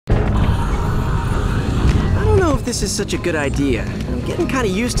this is such a good idea. I'm getting kind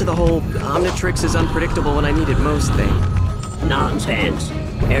of used to the whole Omnitrix is unpredictable when I need it most thing. Nonsense.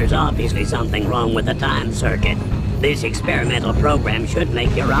 There's obviously something wrong with the time circuit. This experimental program should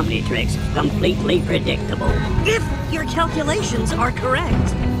make your Omnitrix completely predictable. If your calculations are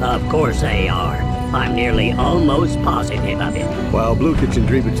correct. Of course they are. I'm nearly almost positive of it. While Blue Kitchen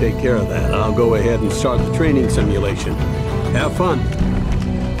Dream would take care of that, I'll go ahead and start the training simulation. Have fun.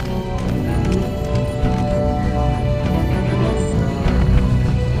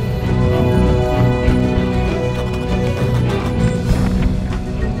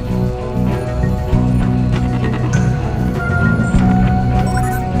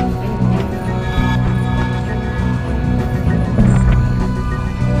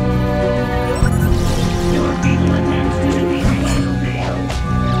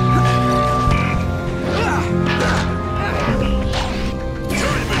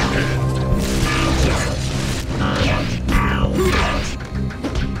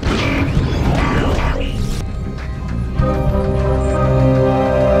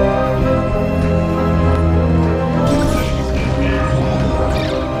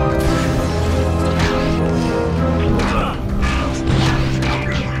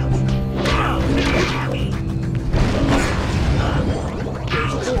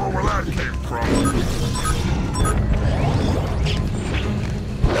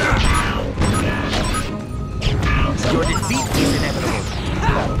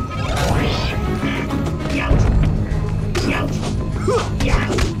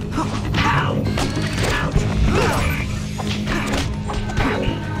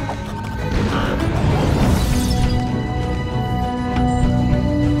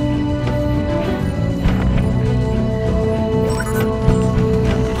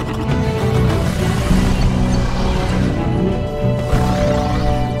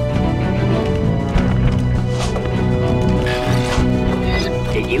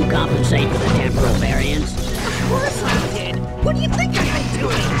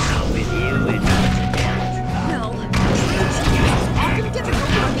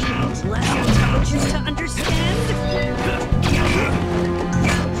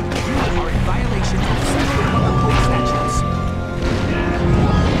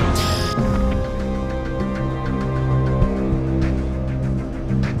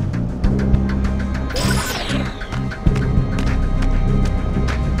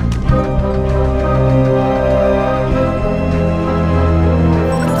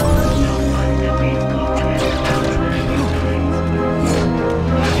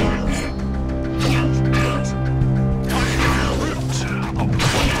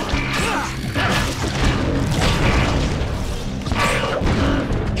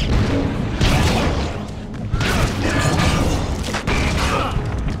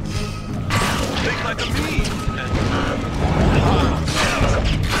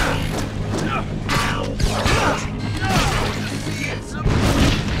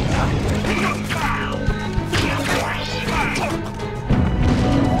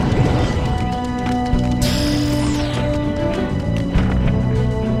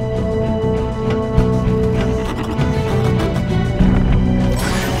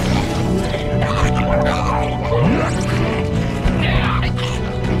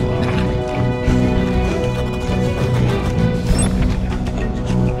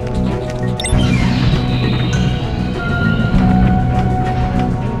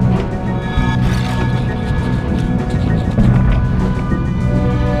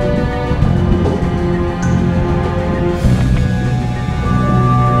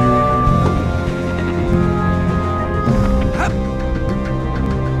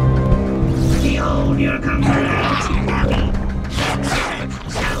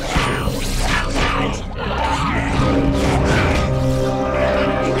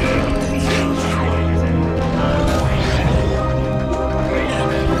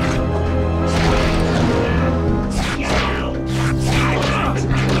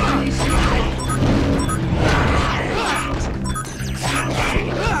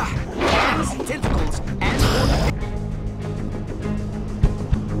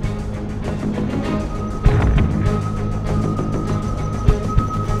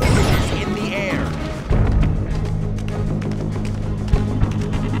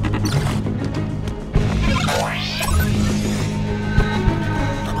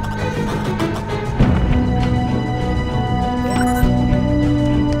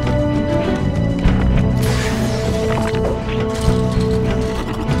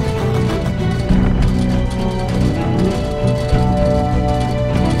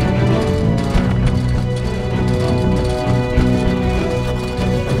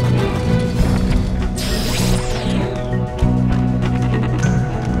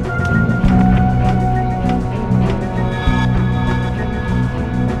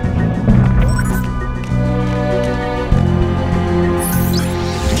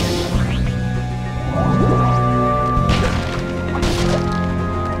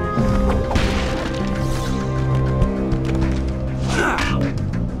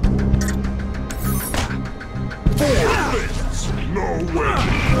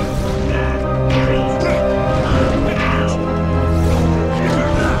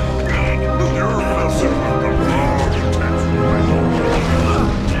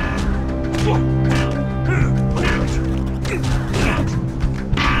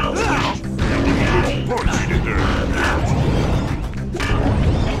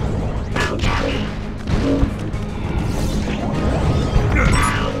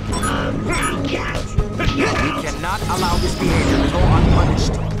 Allow this behavior to go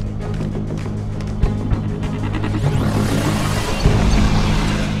unpunished.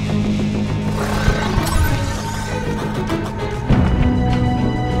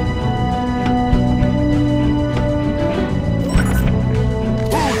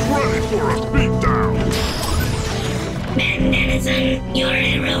 Who's ready for a beatdown? Madison, your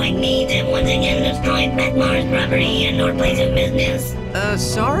heroic needs have once again destroyed Batmar's property and or place of business.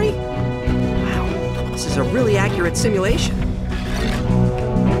 Sorry? Wow, this is a really accurate simulation.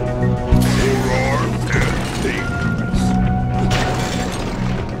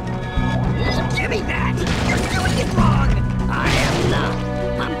 Give me that! You're doing it wrong! I am not.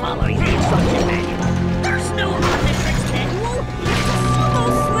 I'm following the instruction manual. There's no Omnitrix manual! It's a Sumo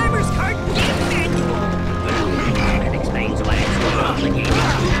Slammer's card game manual! That explains why it's so complicated.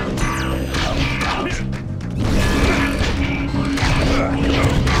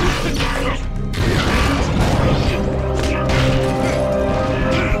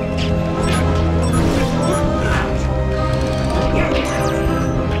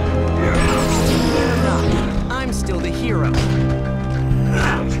 I'm still the hero.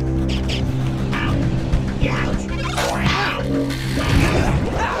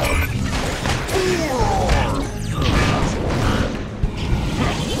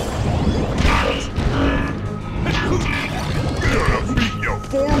 Gonna beat you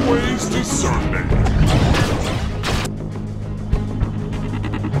 4 ways to Sunday.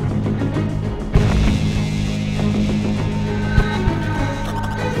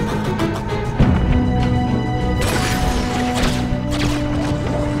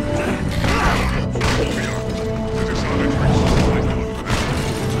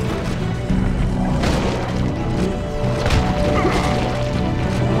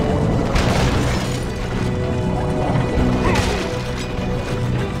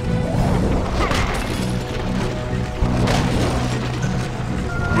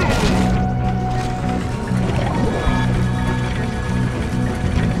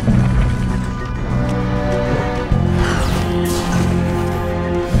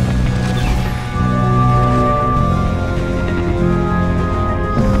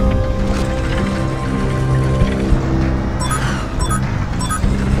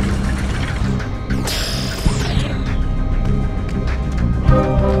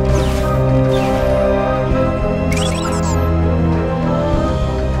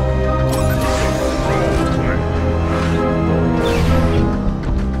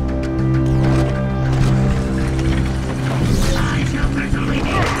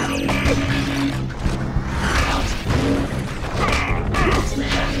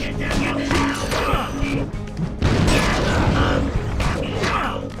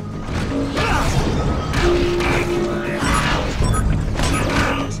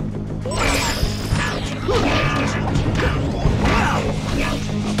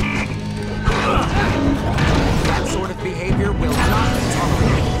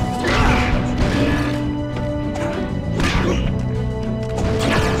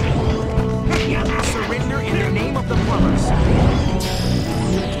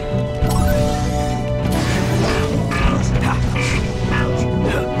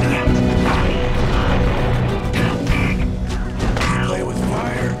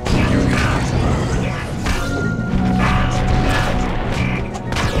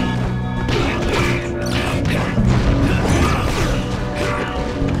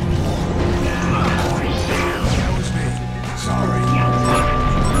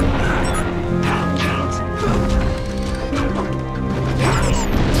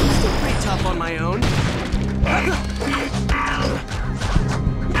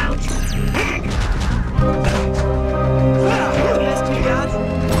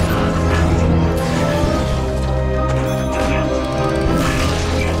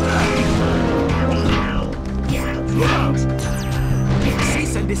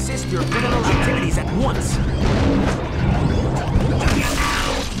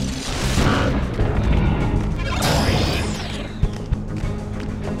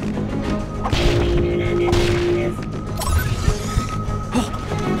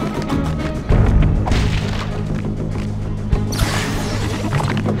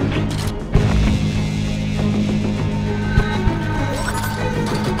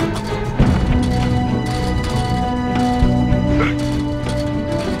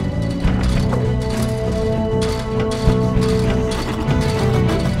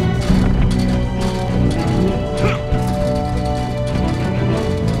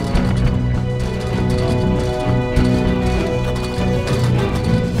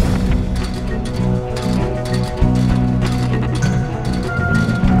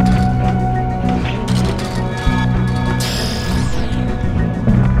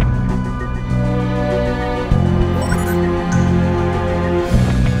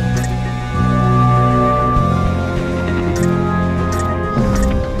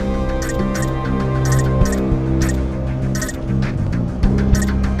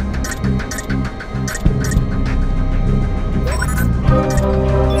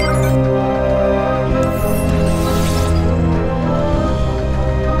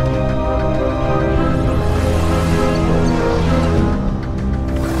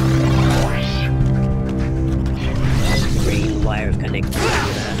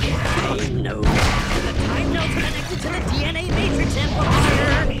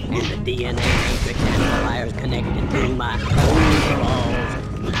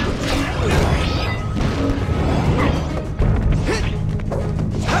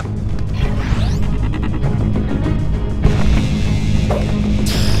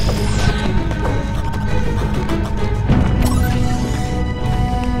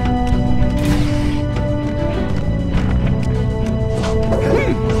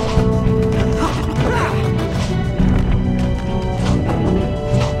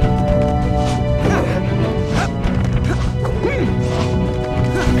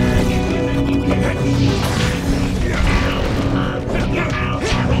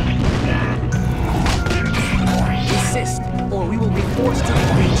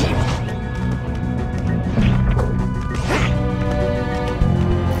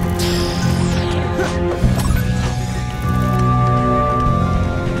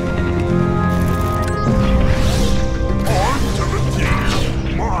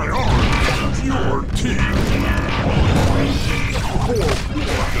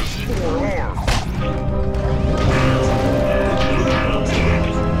 Four arms.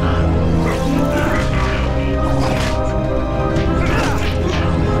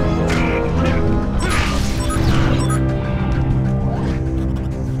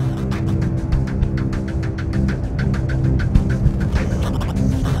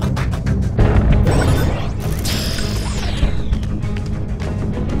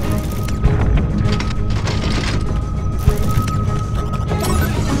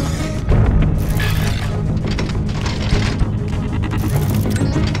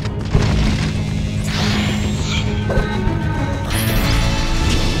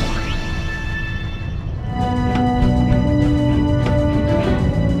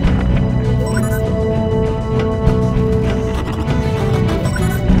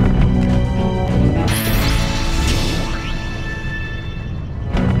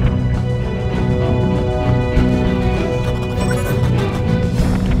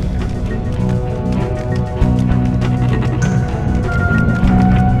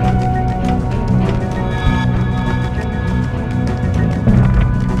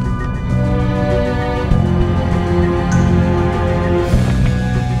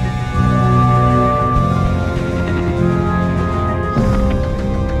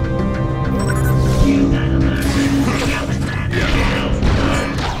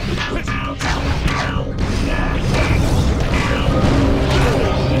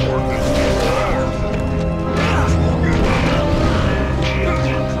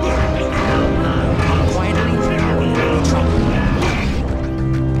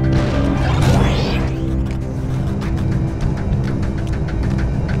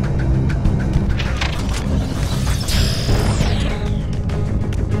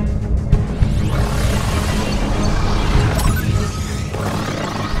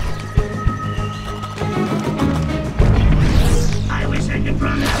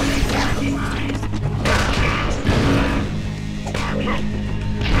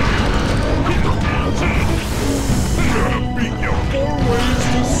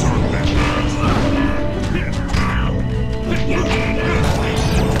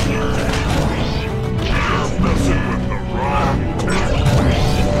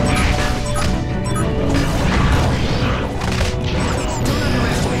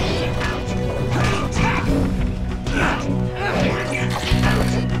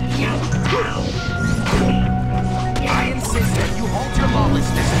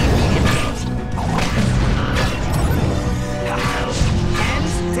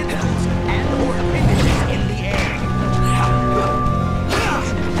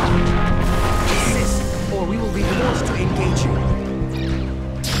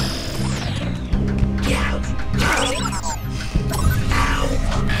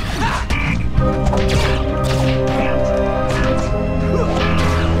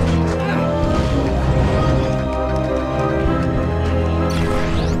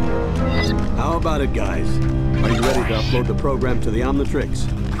 Guys, are you ready to upload the program to the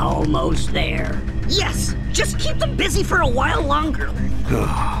Omnitrix? Almost there. Yes! Just keep them busy for a while longer.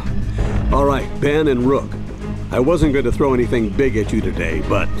 All right, Ben and Rook. I wasn't going to throw anything big at you today,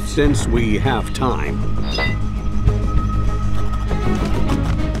 but since we have time...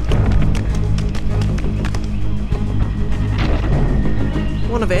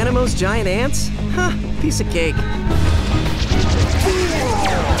 One of Animo's giant ants? Huh, piece of cake.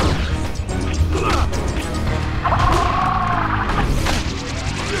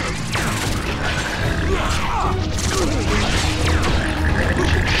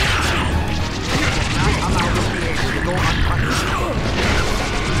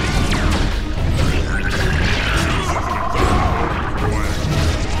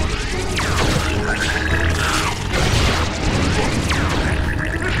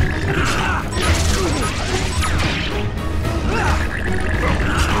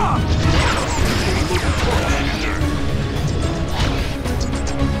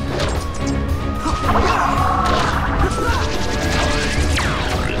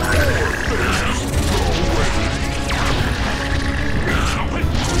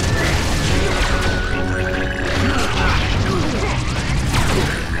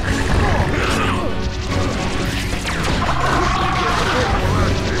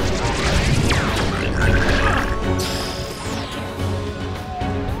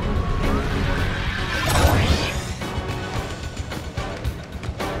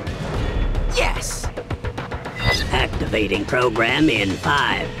 Activating program in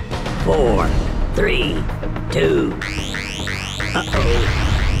 5, 4, 3, 2.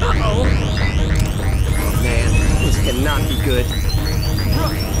 Uh-oh. Man, this cannot be good.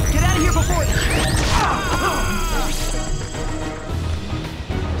 Rook, get out of here before...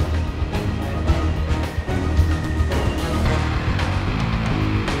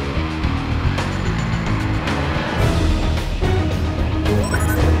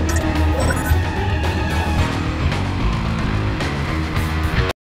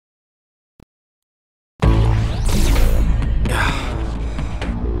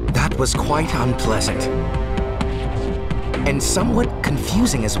 was quite unpleasant. And somewhat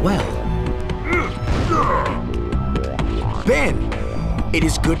confusing as well. Ben! It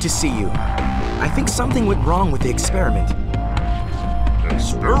is good to see you. I think something went wrong with the experiment.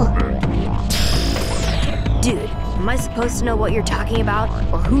 Experiment? Dude, am I supposed to know what you're talking about?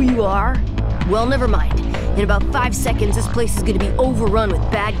 Or who you are? Well, never mind. In about 5 seconds, this place is gonna be overrun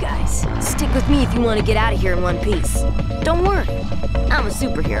with bad guys. Stick with me if you want to get out of here in one piece. Don't worry, I'm a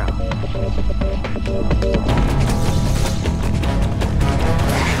superhero.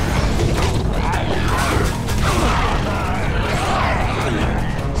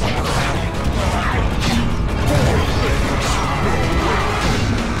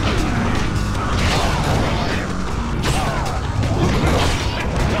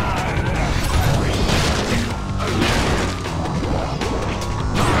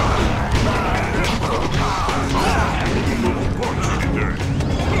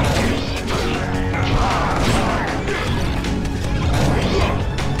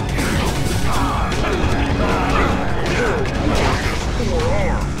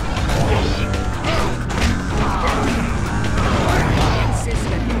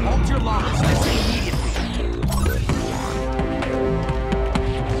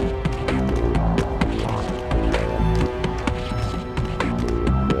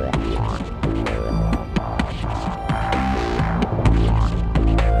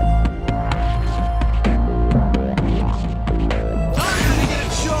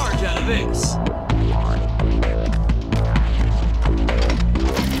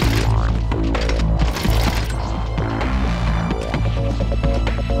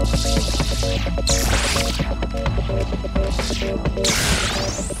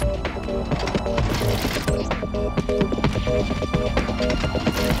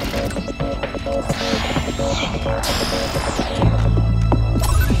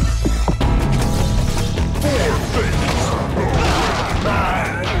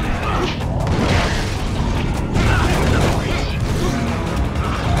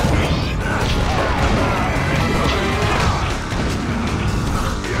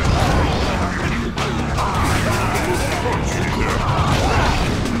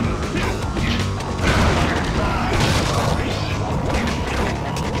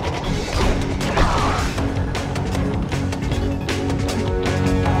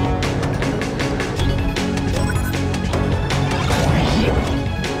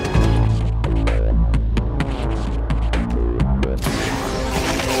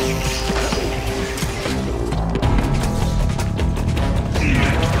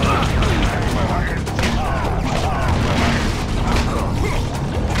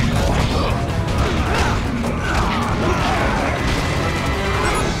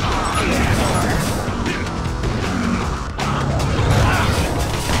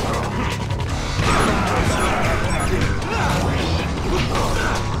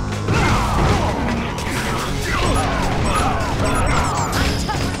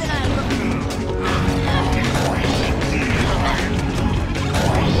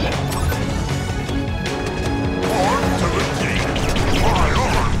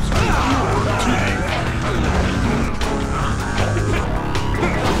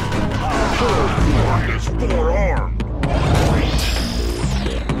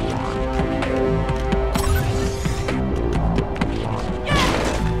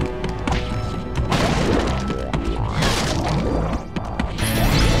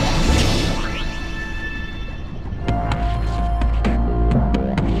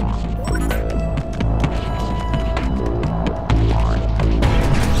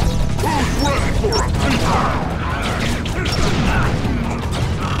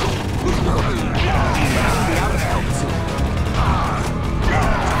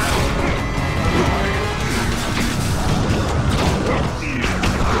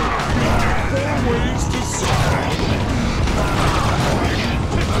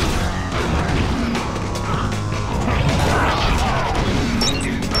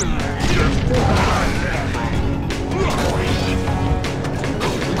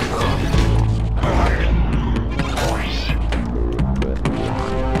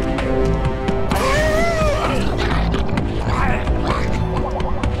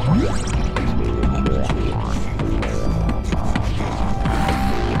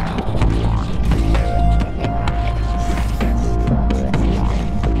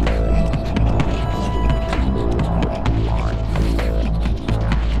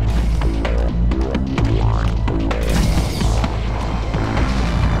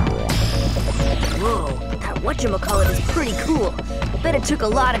 Whatchamacallit is pretty cool. Bet it took a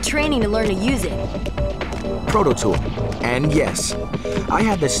lot of training to learn to use it. Proto tool. And yes, I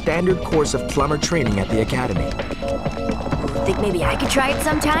had the standard course of plumber training at the academy. Think maybe I could try it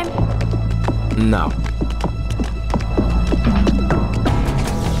sometime? No.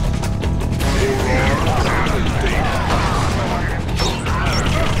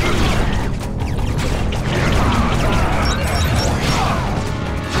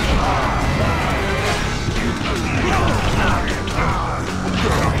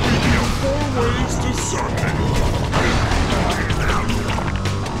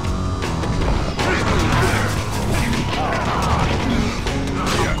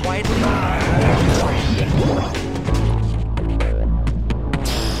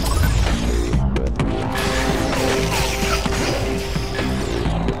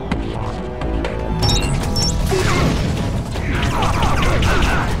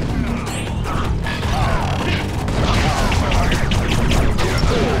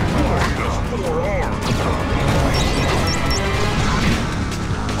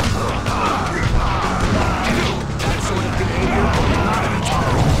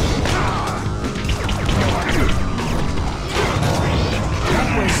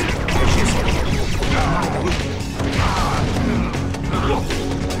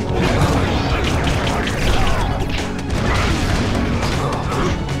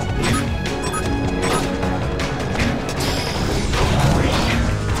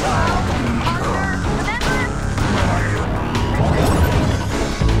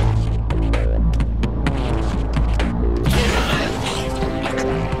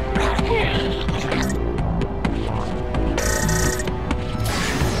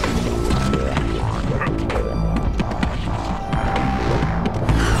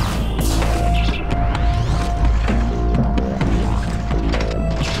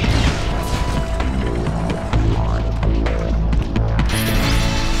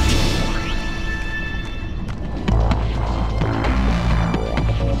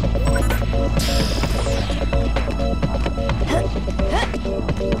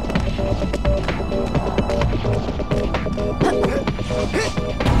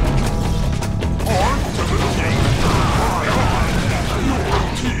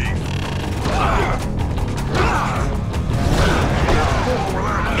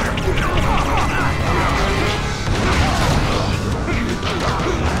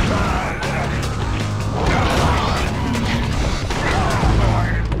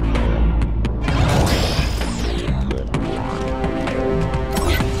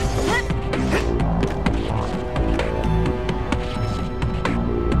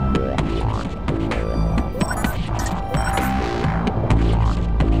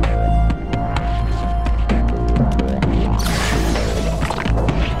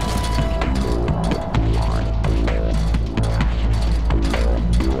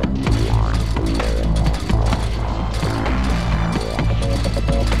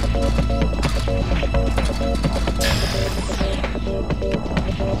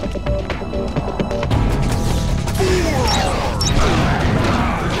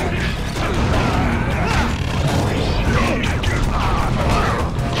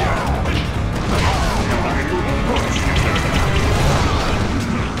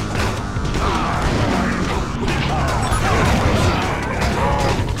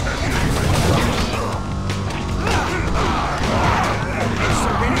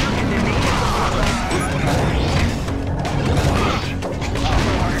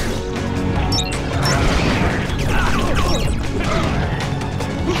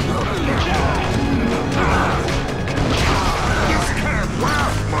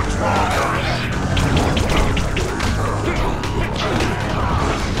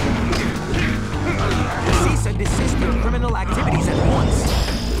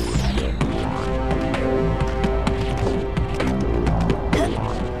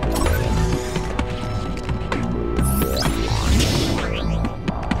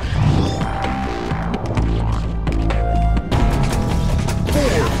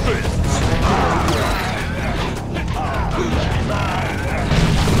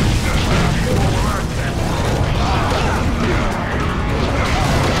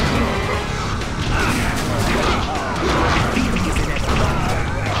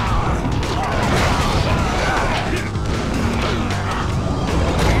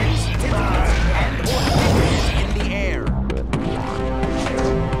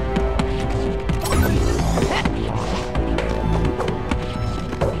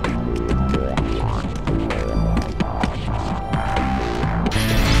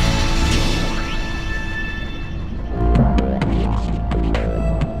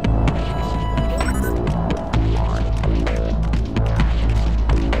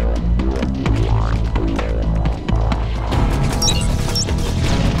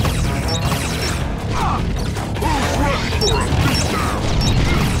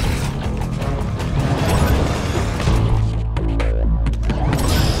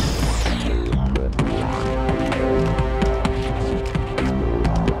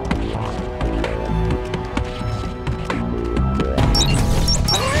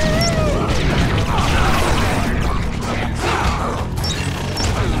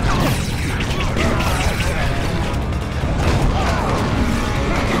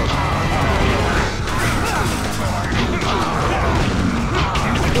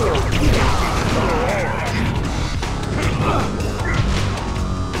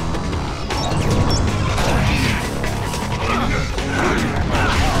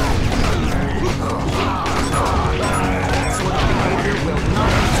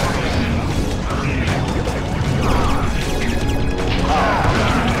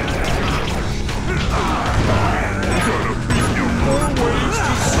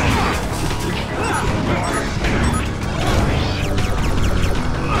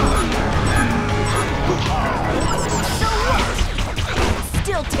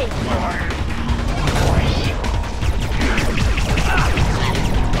 I'll take it.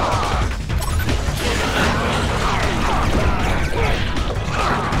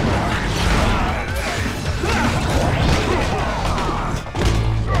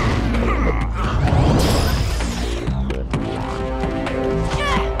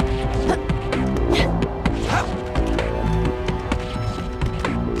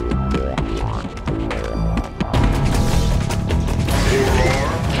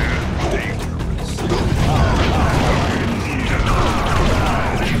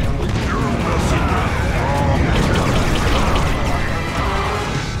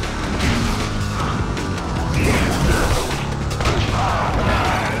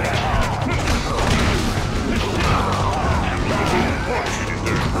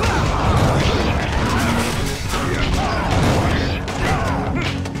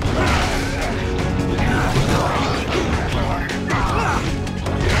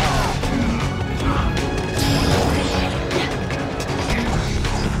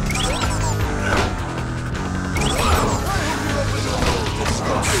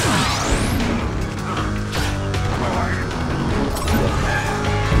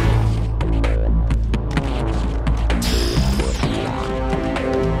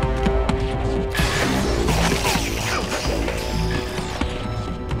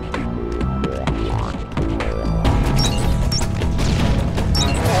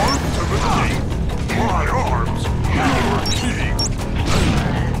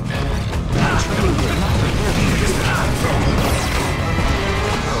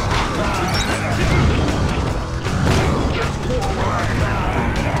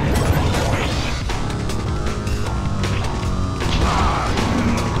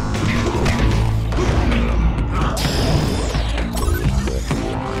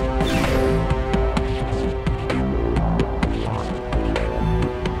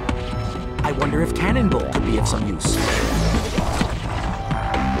 I wonder if Cannonball could be of some use.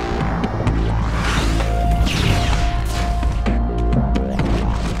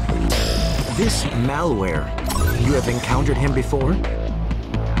 This malware, you have encountered him before?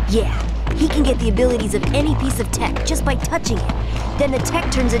 Yeah, he can get the abilities of any piece of tech just by touching it. Then the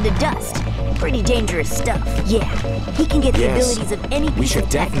tech turns into dust. Pretty dangerous stuff. Yeah, he can get the Yes, abilities of any we piece should of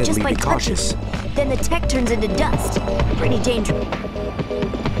tech just definitely by be touching cautious. it. Then the tech turns into dust. Pretty dangerous.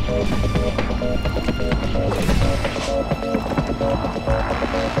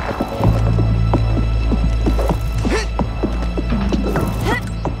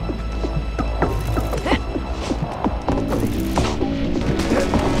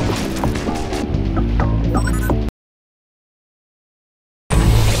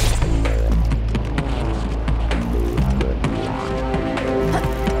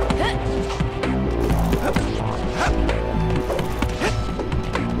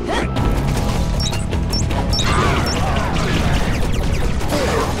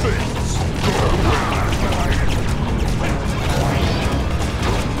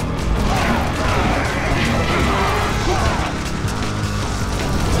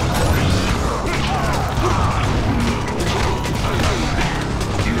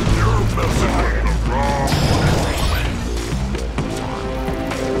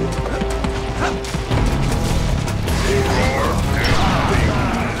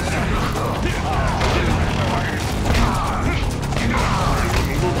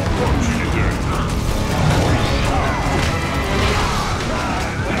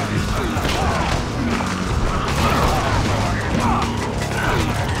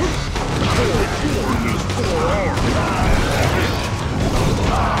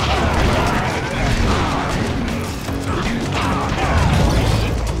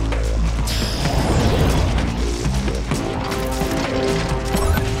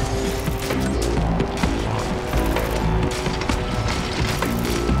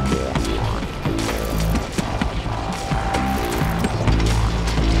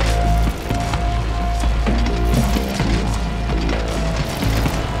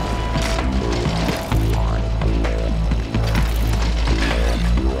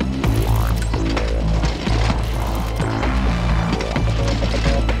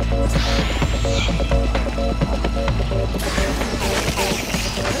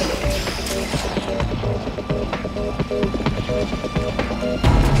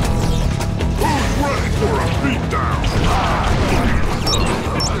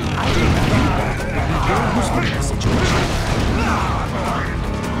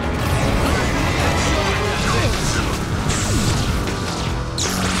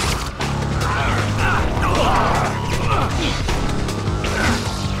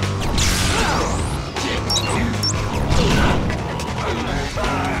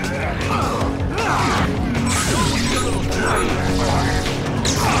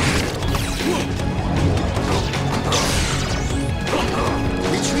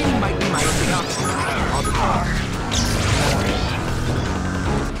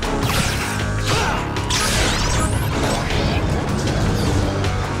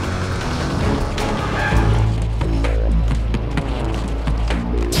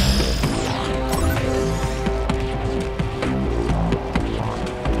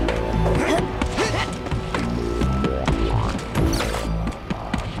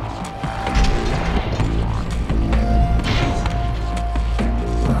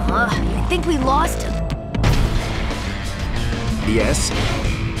 lost him. Yes,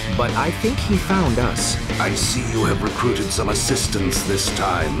 but I think he found us. I see you have recruited some assistance this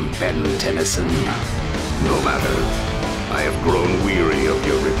time, Ben Tennyson. No matter. I have grown weary of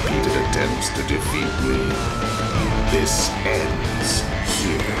your repeated attempts to defeat me. This ends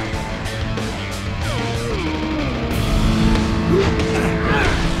here.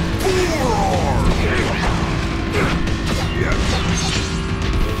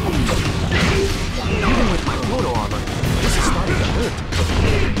 Even with my proto armor, this is starting to hurt.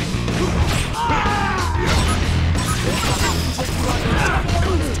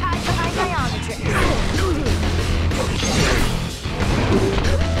 Tied behind my Omnitrix.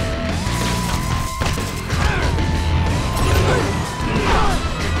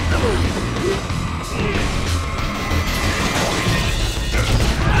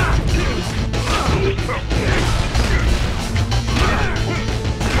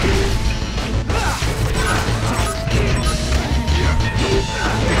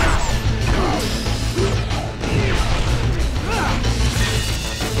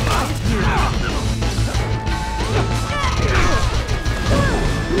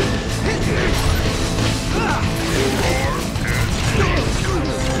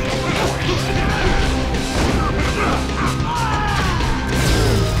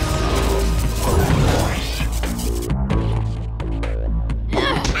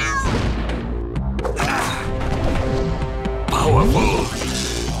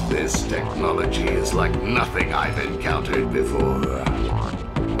 This technology is like nothing I've encountered before.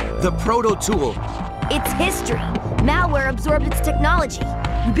 The proto tool. It's history. Malware absorbed its technology.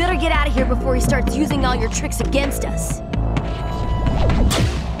 You better get out of here before he starts using all your tricks against us.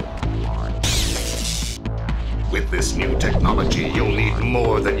 With this new technology, you'll need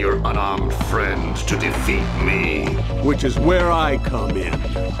more than your unarmed friend to defeat me. Which is where I come in.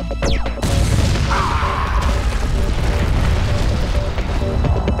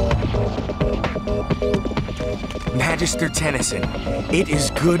 Magister Tennyson, it is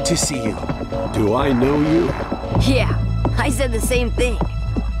good to see you. Do I know you? Yeah, I said the same thing.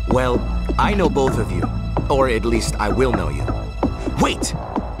 Well, I know both of you. Or at least I will know you. Wait!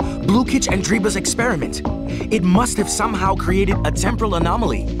 Blukich and Dreba's experiment. It must have somehow created a temporal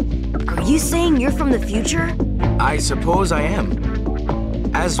anomaly. Are you saying you're from the future? I suppose I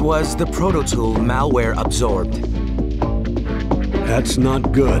am. As was the proto tool malware absorbed. That's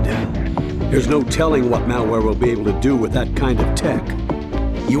not good. There's no telling what malware will be able to do with that kind of tech.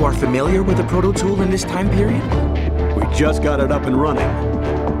 You are familiar with the proto tool in this time period? We just got it up and running.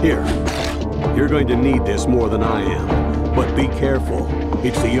 Here, you're going to need this more than I am. But be careful.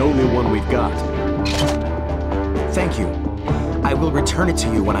 It's the only one we've got. Thank you. I will return it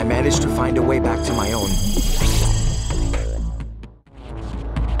to you when I manage to find a way back to my own.